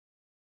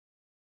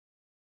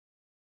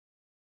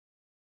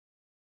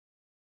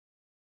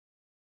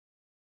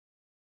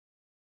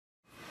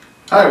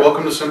Hi,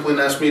 welcome to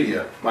SimplyNAS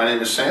Media. My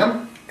name is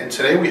Sam, and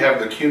today we have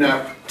the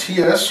QNAP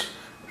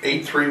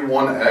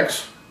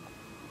TS-831X.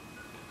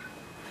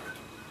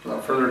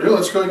 Without further ado,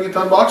 let's go ahead and get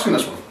to unboxing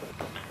this one.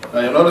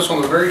 Now you'll notice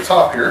on the very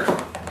top here,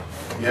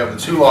 you have the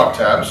two lock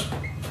tabs.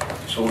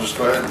 So we'll just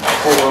go ahead and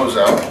pull those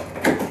out.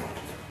 Go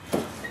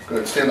ahead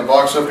and stand the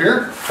box up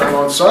here, turn it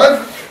on its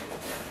side.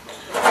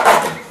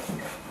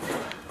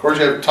 Of course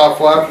you have the top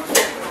flap,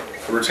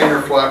 the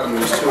retainer flap, and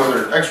these two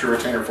other extra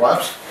retainer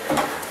flaps.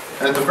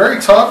 And at the very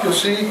top you'll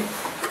see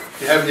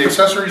you have the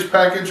accessories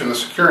package and the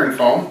securing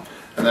foam,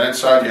 and then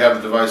inside you have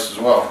the device as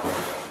well.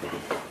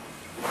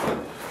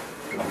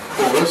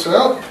 Pull this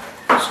out,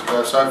 set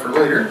that aside for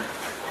later.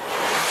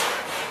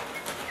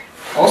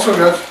 Also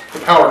got the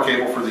power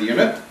cable for the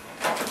unit.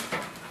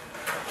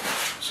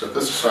 Set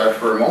this aside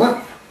for a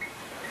moment.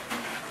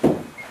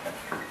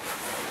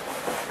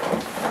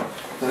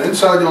 And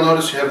inside you'll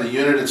notice you have the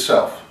unit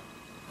itself.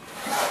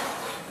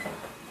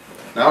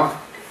 Now,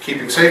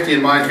 keeping safety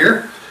in mind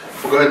here,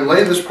 we'll go ahead and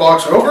lay this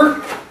box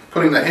over,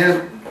 putting your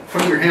hand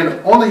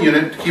on the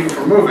unit to keep it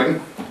from moving,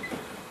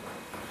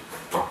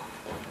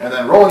 and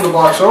then rolling the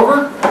box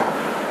over,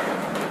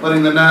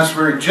 letting the NAS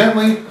very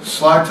gently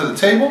slide to the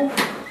table.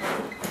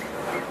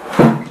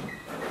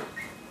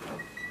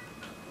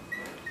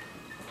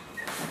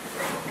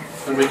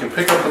 Then we can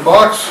pick up the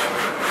box,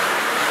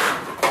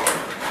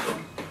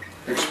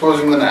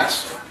 exposing the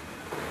NAS.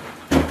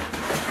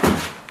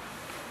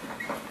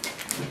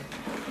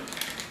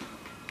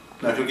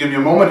 Now if you'll give me a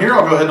moment here,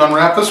 I'll go ahead and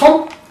unwrap this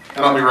one,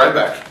 and I'll be right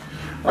back.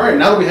 Alright,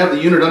 now that we have the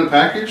unit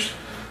unpackaged,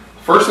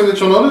 first thing that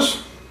you'll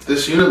notice,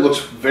 this unit looks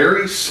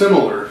very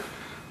similar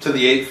to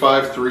the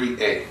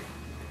 853A.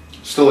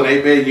 Still an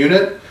 8-bay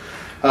unit,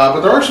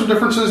 but there are some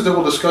differences that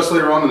we'll discuss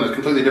later on in a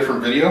completely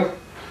different video.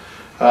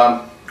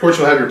 Of course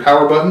you'll have your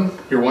power button,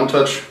 your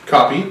one-touch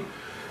copy.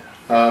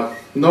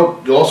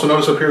 You'll also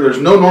notice up here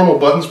there's no normal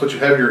buttons, but you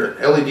have your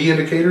LED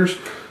indicators.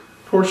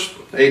 Of course,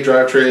 8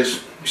 drive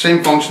trays.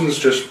 Same functions,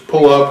 just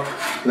pull up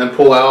and then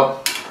pull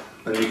out,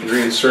 then you can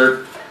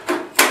reinsert,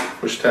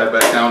 push the tab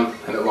back down,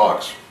 and it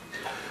locks.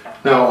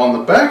 Now on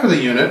the back of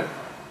the unit,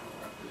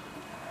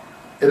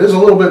 it is a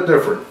little bit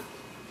different.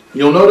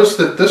 You'll notice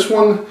that this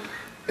one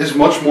is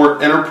much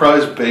more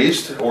enterprise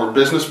based or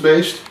business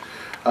based.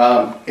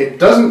 It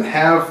doesn't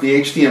have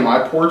the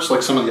HDMI ports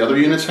like some of the other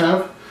units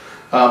have,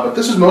 but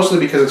this is mostly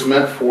because it's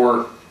meant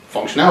for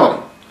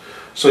functionality.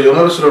 So you'll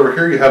notice that over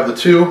here you have the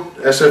two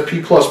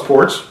SFP Plus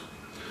ports.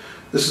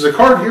 This is a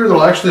card here that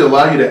will actually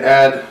allow you to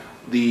add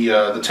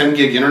the 10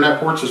 gig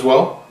internet ports as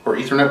well, or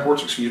Ethernet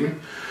ports, excuse me.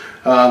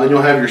 Then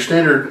you'll have your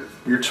standard,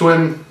 your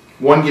twin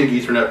 1 gig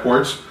Ethernet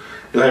ports.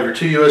 You'll have your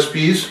two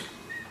USBs,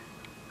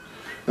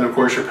 and of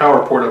course your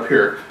power port up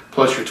here,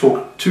 plus your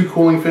two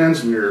cooling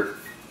fans and your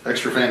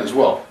extra fan as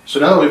well. So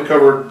now that we've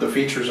covered the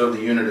features of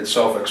the unit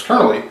itself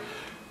externally,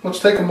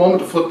 let's take a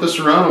moment to flip this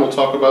around and we'll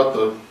talk about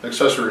the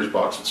accessories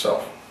box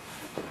itself.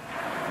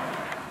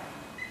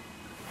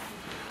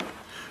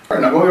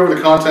 Alright, now going over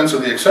the contents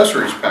of the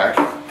accessories pack,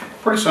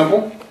 pretty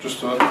simple,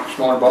 just a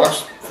smaller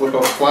box, flip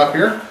up the flap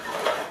here,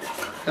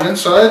 and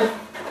inside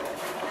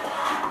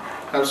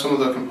have some of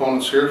the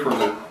components here for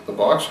the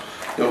box.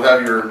 You'll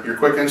have your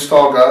quick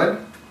install guide,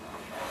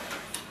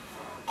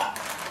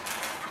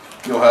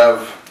 you'll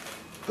have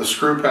the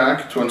screw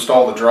pack to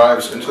install the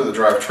drives into the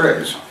drive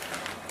trays,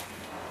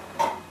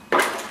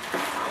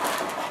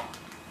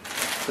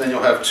 then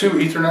you'll have two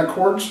Ethernet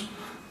cords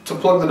to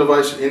plug the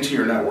device into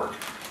your network.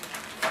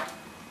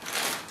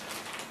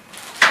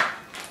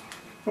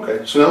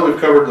 Okay, so now that we've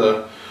covered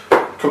the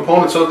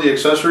components of the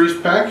accessories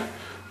pack,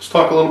 let's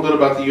talk a little bit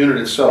about the unit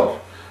itself.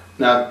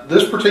 Now,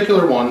 this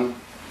particular one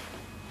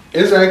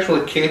is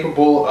actually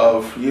capable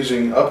of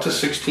using up to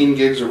 16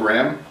 gigs of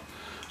RAM.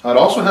 It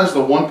also has the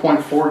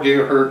 1.4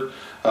 gigahertz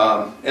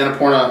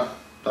Annapurna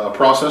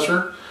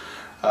processor.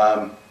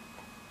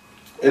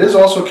 It is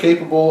also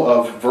capable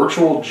of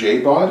virtual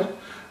JBOD,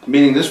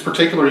 meaning this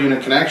particular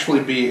unit can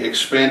actually be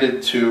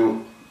expanded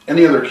to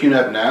any other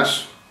QNAP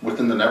NAS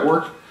within the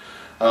network.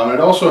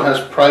 It also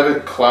has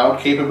private cloud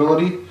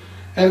capability,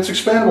 and it's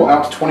expandable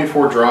out to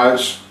 24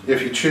 drives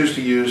if you choose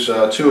to use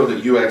two of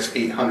the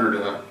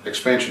UX800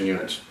 expansion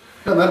units.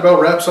 And that about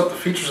wraps up the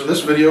features of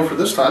this video for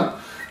this time.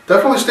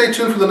 Definitely stay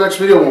tuned for the next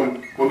video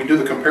when we do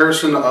the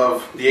comparison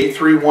of the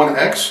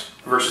 831X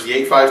versus the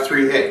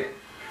 853A.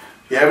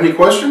 If you have any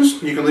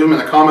questions, you can leave them in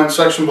the comment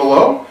section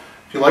below.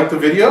 If you like the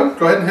video,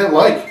 go ahead and hit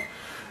like.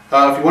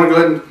 If you want to go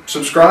ahead and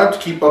subscribe to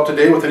keep up to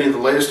date with any of the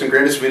latest and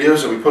greatest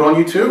videos that we put on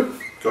YouTube,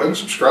 go ahead and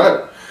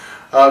subscribe.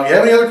 If you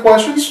have any other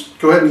questions,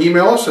 go ahead and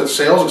email us at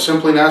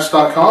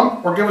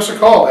sales@simplynas.com or give us a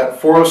call at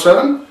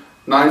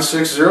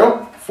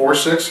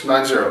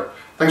 407-960-4690.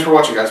 Thanks for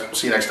watching, guys. We'll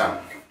see you next time.